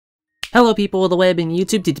Hello people of the web and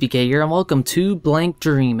YouTube, Dtpk here, and welcome to Blank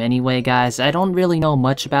Dream. Anyway guys, I don't really know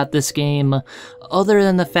much about this game, other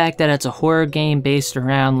than the fact that it's a horror game based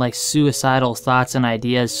around like suicidal thoughts and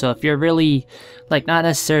ideas, so if you're really, like, not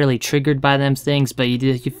necessarily triggered by them things, but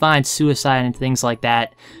you find suicide and things like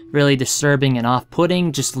that really disturbing and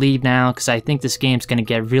off-putting, just leave now, because I think this game's gonna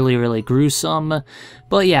get really gruesome.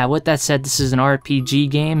 But yeah, with that said, this is an RPG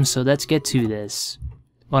game, so let's get to this.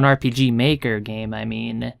 Well, an RPG Maker game, I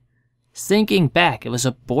mean. Thinking back, it was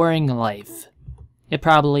a boring life. It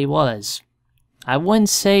probably was. I wouldn't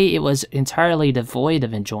say it was entirely devoid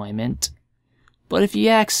of enjoyment. But if you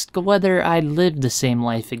ask whether I'd live the same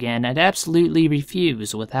life again, I'd absolutely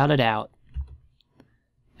refuse, without a doubt.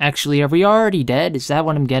 Actually, are we already dead? Is that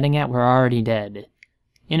what I'm getting at? We're already dead.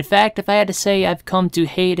 In fact, if I had to say, I've come to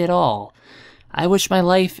hate it all. I wish my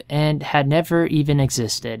life had never even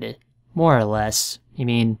existed. More or less. I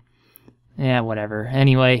mean, yeah, whatever.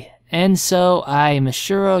 Anyway. And so, I,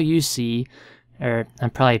 Mashiro Yusi, I'm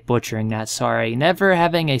probably butchering that, sorry, never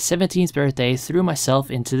having a 17th birthday, threw myself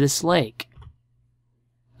into this lake.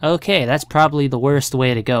 Okay, that's probably the worst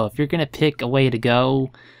way to go. If you're gonna pick a way to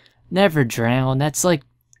go, never drown. That's like,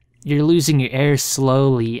 you're losing your air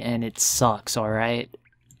slowly and it sucks, alright?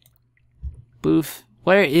 Boof.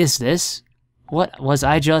 Where is this? What, was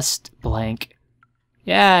I just blank?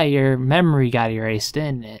 Yeah, your memory got erased,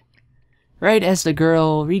 didn't it? Right as the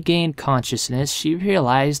girl regained consciousness, she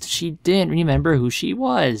realized she didn't remember who she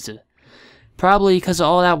was. Probably because of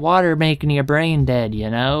all that water making your brain dead, you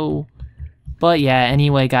know? But yeah,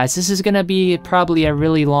 anyway guys, this is gonna be probably a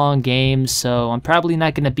really long game, so I'm probably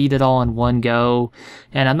not gonna beat it all in one go.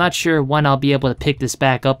 And I'm not sure when I'll be able to pick this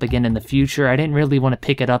back up again in the future. I didn't really want to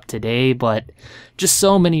pick it up today, but just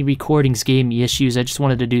so many recordings gave me issues, I just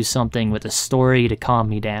wanted to do something with a story to calm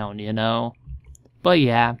me down, you know? But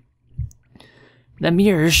yeah. The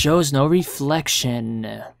mirror shows no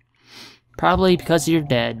reflection. Probably because you're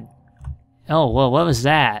dead. Oh, well, what was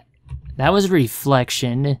that? That was a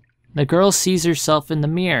reflection. The girl sees herself in the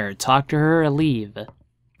mirror. Talk to her or leave.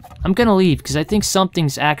 I'm gonna leave, because I think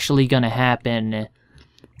something's actually gonna happen.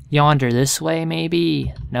 Yonder this way,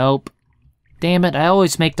 maybe? Nope. Damn it, I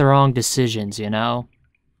always make the wrong decisions, you know?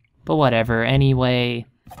 But whatever, anyway.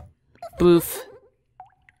 Boof.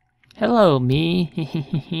 Hello,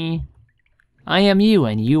 me. I am you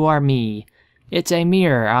and you are me. It's a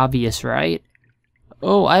mirror, obvious, right?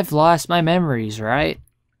 Oh, I've lost my memories, right?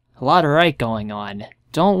 A lot of right going on.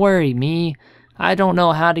 Don't worry, me. I don't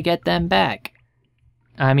know how to get them back.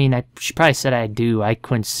 I mean, she probably said I do. I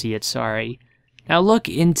couldn't see it, sorry. Now look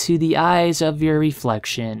into the eyes of your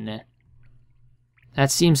reflection.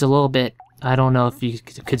 That seems a little bit, I don't know if you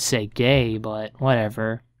could say gay, but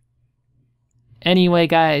whatever. Anyway,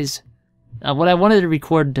 guys. What I wanted to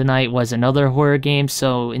record tonight was another horror game,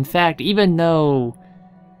 so in fact, even though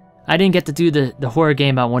I didn't get to do the horror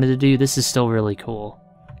game I wanted to do, this is still really cool.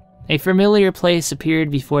 A familiar place appeared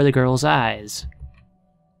before the girl's eyes.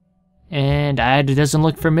 And it doesn't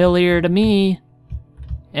look familiar to me.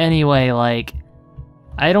 Anyway, like,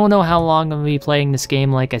 I don't know how long I'm going to be playing this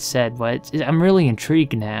game, like I said, but I'm really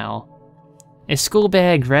intrigued now. A school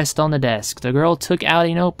bag rests on the desk. The girl took out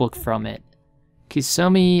a notebook from it.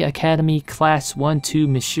 Kisumi Academy Class 1-2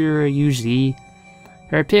 Mashiro Yuji.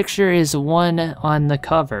 Her picture is on the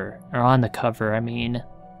cover, I mean.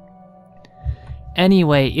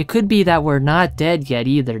 Anyway, it could be that we're not dead yet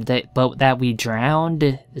either, but that we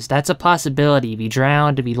drowned. That's a possibility. We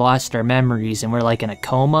drowned, we lost our memories, and we're like in a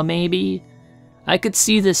coma maybe? I could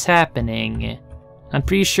see this happening. I'm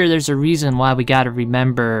pretty sure there's a reason why we gotta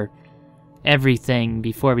remember everything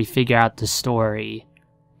before we figure out the story.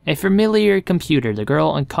 A familiar computer. The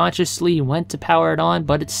girl unconsciously went to power it on,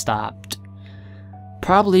 but it stopped.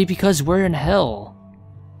 Probably because we're in hell.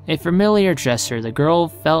 A familiar dresser. The girl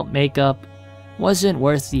felt makeup wasn't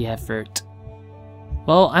worth the effort.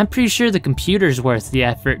 Well, I'm pretty sure the computer's worth the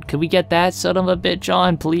effort. Could we get that son of a bitch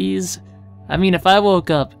on, please? I mean, if I woke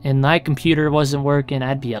up and my computer wasn't working,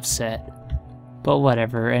 I'd be upset. But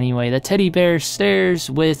whatever. Anyway, the teddy bear stares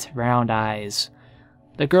with round eyes.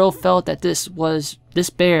 The girl felt that this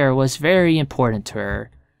bear was very important to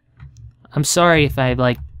her. I'm sorry if I,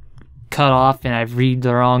 like, cut off and I read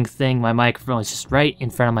the wrong thing. My microphone is just right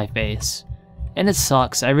in front of my face. And it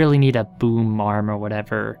sucks. I really need a boom arm or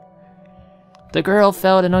whatever. The girl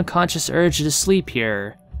felt an unconscious urge to sleep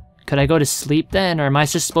here. Could I go to sleep then, or am I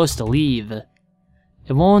just supposed to leave?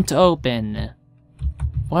 It won't open.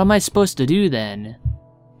 What am I supposed to do then?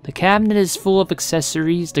 The cabinet is full of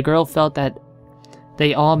accessories. The girl felt that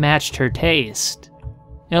they all matched her taste.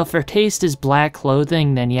 You know, if her taste is black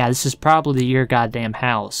clothing, then yeah, this is probably your goddamn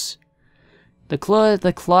house.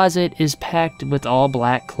 The closet is packed with all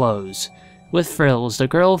black clothes. With frills, the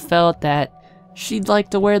girl felt that she'd like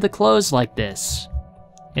to wear the clothes like this.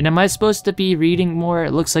 And am I supposed to be reading more?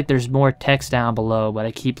 It looks like there's more text down below, but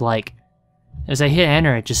I keep like... As I hit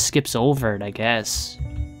enter, it just skips over it, I guess.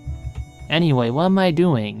 Anyway, what am I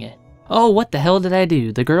doing? Oh, what the hell did I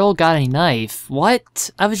do? The girl got a knife. What?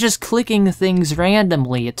 I was just clicking things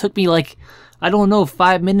randomly. It took me like, I don't know,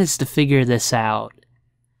 5 minutes to figure this out.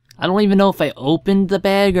 I don't even know if I opened the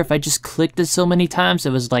bag or if I just clicked it so many times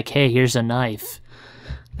it was like, hey, here's a knife.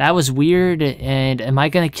 That was weird, and am I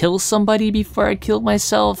gonna kill somebody before I kill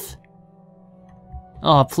myself?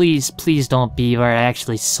 Oh, please, please don't be where I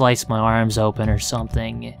actually slice my arms open or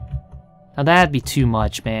something. Now that'd be too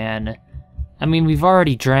much, man. I mean, we've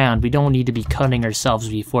already drowned. We don't need to be cutting ourselves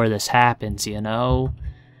before this happens, you know?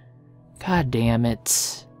 God damn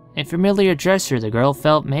it. A familiar dresser, the girl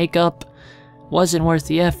felt makeup wasn't worth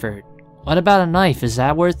the effort. What about a knife? Is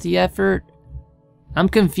that worth the effort? I'm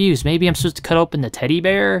confused. Maybe I'm supposed to cut open the teddy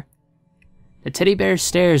bear? The teddy bear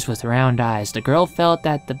stares with round eyes. The girl felt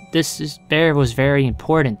that this bear was very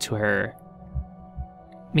important to her.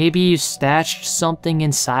 Maybe you stashed something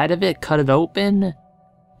inside of it, cut it open?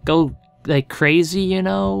 Go, like, crazy, you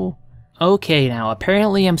know? Okay, now,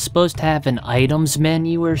 apparently I'm supposed to have an items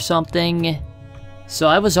menu or something. So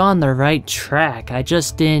I was on the right track. I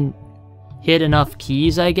just didn't hit enough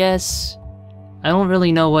keys, I guess? I don't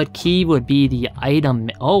really know what key would be the item.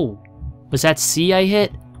 Oh, was that C I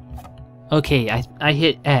hit? Okay, I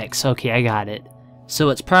hit X. Okay, I got it. So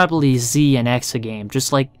it's probably Z and X a game,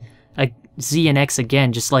 just like a Z and X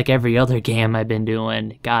again, just like every other game I've been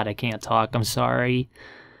doing. God, I can't talk, I'm sorry.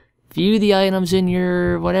 View the items in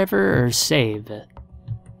your whatever, or save.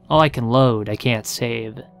 Oh, I can load, I can't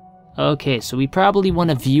save. Okay, so we probably want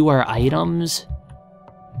to view our items.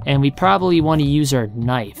 And we probably want to use our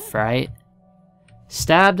knife, right?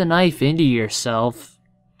 Stab the knife into yourself.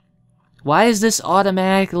 Why is this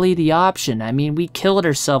automatically the option? I mean, we killed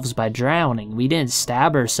ourselves by drowning. We didn't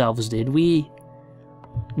stab ourselves, did we?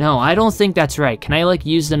 No, I don't think that's right. Can I, like,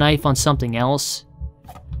 use the knife on something else?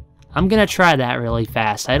 I'm gonna try that really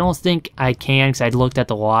fast. I don't think I can because I looked at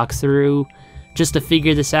the walkthrough just to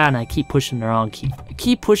figure this out and I keep pushing the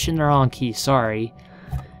wrong key. Sorry.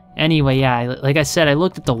 Anyway, yeah, like I said, I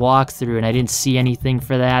looked at the walkthrough and I didn't see anything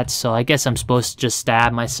for that, so I guess I'm supposed to just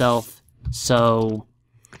stab myself. So,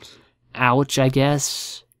 ouch, I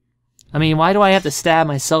guess. I mean, why do I have to stab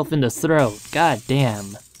myself in the throat? God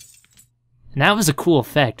damn. And that was a cool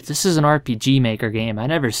effect. This is an RPG Maker game. I've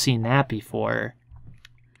never seen that before.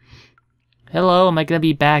 Hello, am I gonna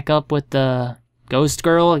be back up with the ghost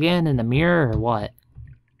girl again in the mirror or what?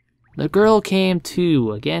 The girl came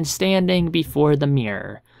to, again standing before the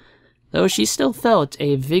mirror. Though she still felt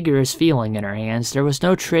a vigorous feeling in her hands, there was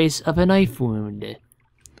no trace of a knife wound.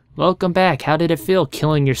 Welcome back. How did it feel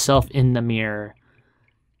killing yourself in the mirror?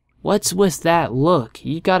 What's with that look?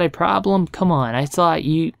 You got a problem? Come on, I taught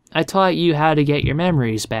you how to get your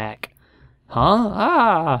memories back. Huh?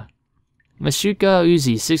 Ah! Mashuka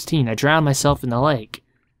Uzi, 16. I drowned myself in the lake.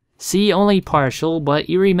 See, only partial, but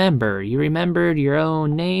you remember. You remembered your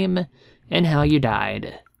own name and how you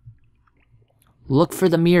died. Look for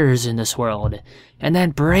the mirrors in this world, and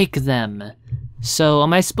then break them. So,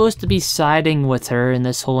 am I supposed to be siding with her in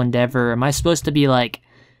this whole endeavor? Am I supposed to be like,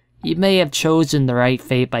 you may have chosen the right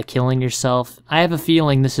fate by killing yourself? I have a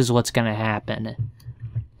feeling this is what's gonna happen.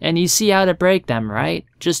 And you see how to break them, right?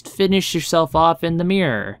 Just finish yourself off in the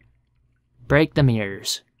mirror. Break the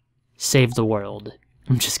mirrors. Save the world.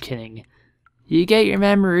 I'm just kidding. You get your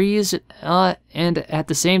memories, and at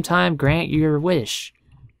the same time grant your wish.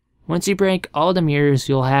 Once you break all the mirrors,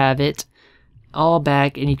 you'll have it all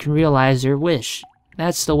back and you can realize your wish.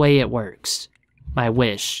 That's the way it works. My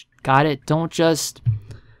wish. Got it? Don't just...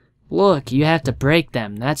 Look, you have to break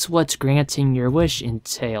them. That's what granting your wish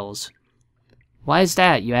entails. Why is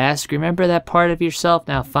that, you ask? Remember that part of yourself?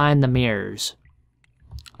 Now find the mirrors.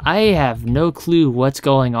 I have no clue what's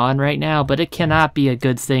going on right now, but it cannot be a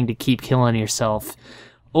good thing to keep killing yourself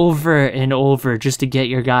over and over just to get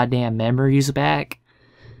your goddamn memories back.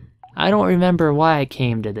 I don't remember why I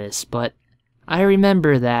came to this, but I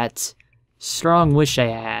remember that strong wish I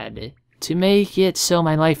had to make it so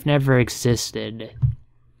my life never existed.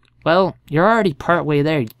 Well, you're already partway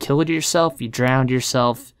there. You killed yourself, you drowned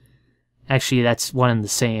yourself. Actually, that's one and the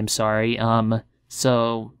same, sorry.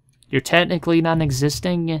 So, you're technically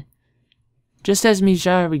non-existing. Just as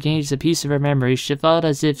Mijara regains a piece of her memory, she felt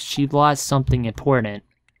as if she'd lost something important.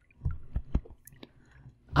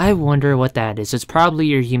 I wonder what that is. It's probably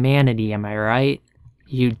your humanity, am I right?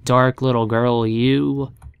 You dark little girl,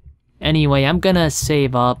 you. Anyway, I'm gonna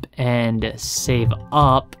save up and save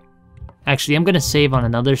up. Actually, I'm gonna save on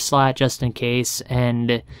another slot just in case,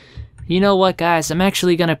 and you know what, guys? I'm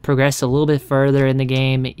actually gonna progress a little bit further in the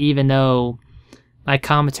game, even though my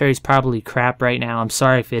commentary is probably crap right now. I'm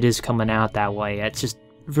sorry if it is coming out that way. It's just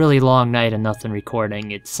a really long night and nothing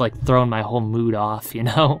recording. It's like throwing my whole mood off, you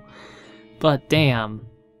know? But damn.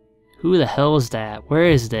 Who the hell is that? Where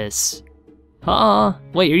is this?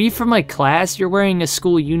 Wait, are you from my class? You're wearing a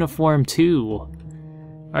school uniform too.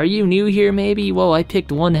 Are you new here maybe? Whoa, I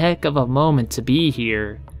picked one heck of a moment to be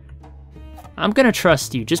here. I'm gonna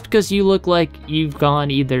trust you, just because you look like you've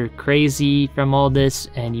gone either crazy from all this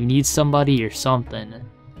and you need somebody or something.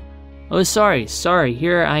 Oh, sorry,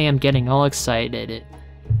 here I am getting all excited.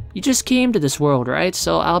 You just came to this world, right?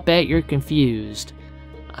 So I'll bet you're confused.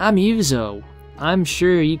 I'm Yuzo. I'm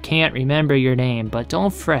sure you can't remember your name, but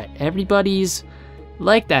don't fret, everybody's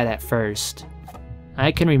like that at first.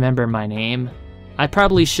 I can remember my name. I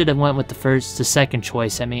probably should have went with the second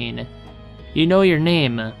choice, I mean. You know your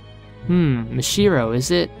name. Mashiro, is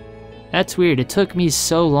it? That's weird. It took me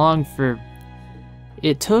so long for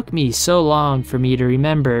me to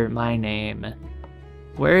remember my name.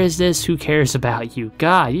 Where is this? Who cares about you?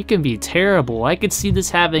 God, you can be terrible. I could see this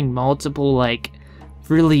having multiple, like,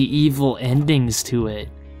 really evil endings to it.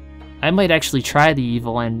 I might actually try the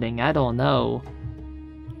evil ending, I don't know.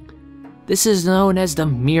 This is known as the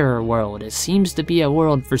Mirror World. It seems to be a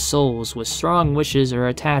world for souls with strong wishes or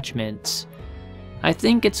attachments. I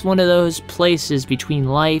think it's one of those places between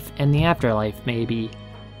life and the afterlife, maybe.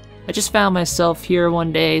 I just found myself here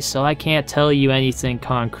one day, so I can't tell you anything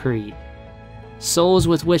concrete. Souls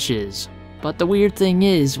with wishes. But the weird thing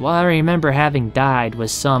is, while I remember having died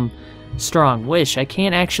with some strong wish, I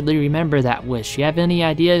can't actually remember that wish. You have any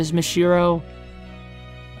ideas, Mashiro?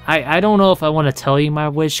 I don't know if I want to tell you my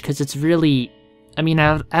wish, because it's really... I mean,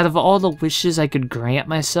 out of all the wishes I could grant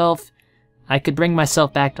myself, I could bring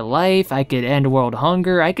myself back to life, I could end world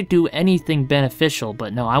hunger, I could do anything beneficial,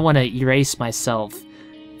 but no, I want to erase myself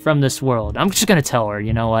from this world. I'm just gonna tell her,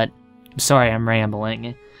 you know what? I'm sorry I'm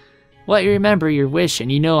rambling. Well, you remember your wish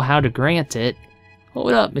and you know how to grant it.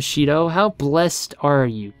 Hold up, Mashiro, how blessed are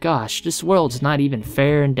you? Gosh, this world's not even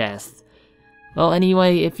fair in death. Well,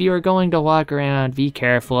 anyway, if you are going to walk around, be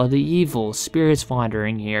careful of the evil spirits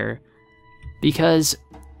wandering here. Because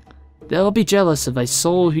they'll be jealous of a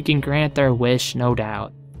soul who can grant their wish, no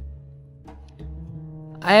doubt.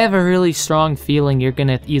 I have a really strong feeling you're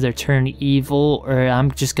gonna either turn evil, or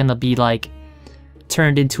I'm just gonna be, like,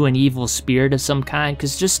 turned into an evil spirit of some kind,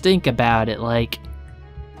 because just think about it, like,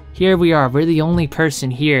 here we are, we're the only person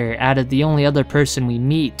here, out of the only other person we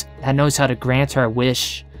meet, that knows how to grant our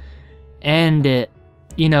wish, and,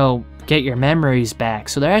 you know, get your memories back,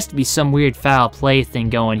 so there has to be some weird foul play thing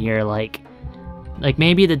going here, like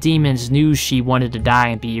maybe the demons knew she wanted to die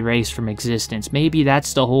and be erased from existence. Maybe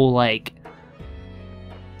that's the whole, like...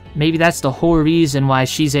 Maybe that's the whole reason why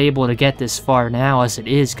she's able to get this far now as it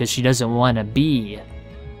is, because she doesn't want to be.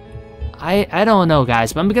 I don't know,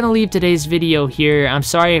 guys, but I'm gonna leave today's video here. I'm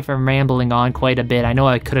sorry if I'm rambling on quite a bit. I know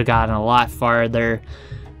I could have gotten a lot farther,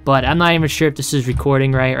 but I'm not even sure if this is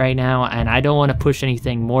recording right now, and I don't want to push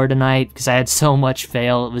anything more tonight, because I had so much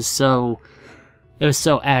fail. It was so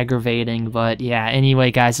aggravating, but yeah,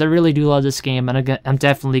 anyway, guys, I really do love this game, and I'm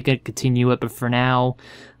definitely going to continue it, but for now,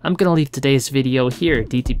 I'm going to leave today's video here.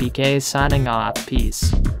 Dtpk signing off.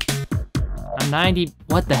 Peace. I'm 90...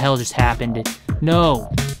 What the hell just happened? No,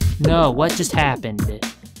 what just happened?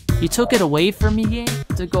 You took it away from me, game?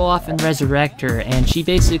 To go off and resurrect her, and she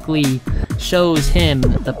basically shows him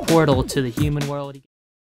the portal to the human world.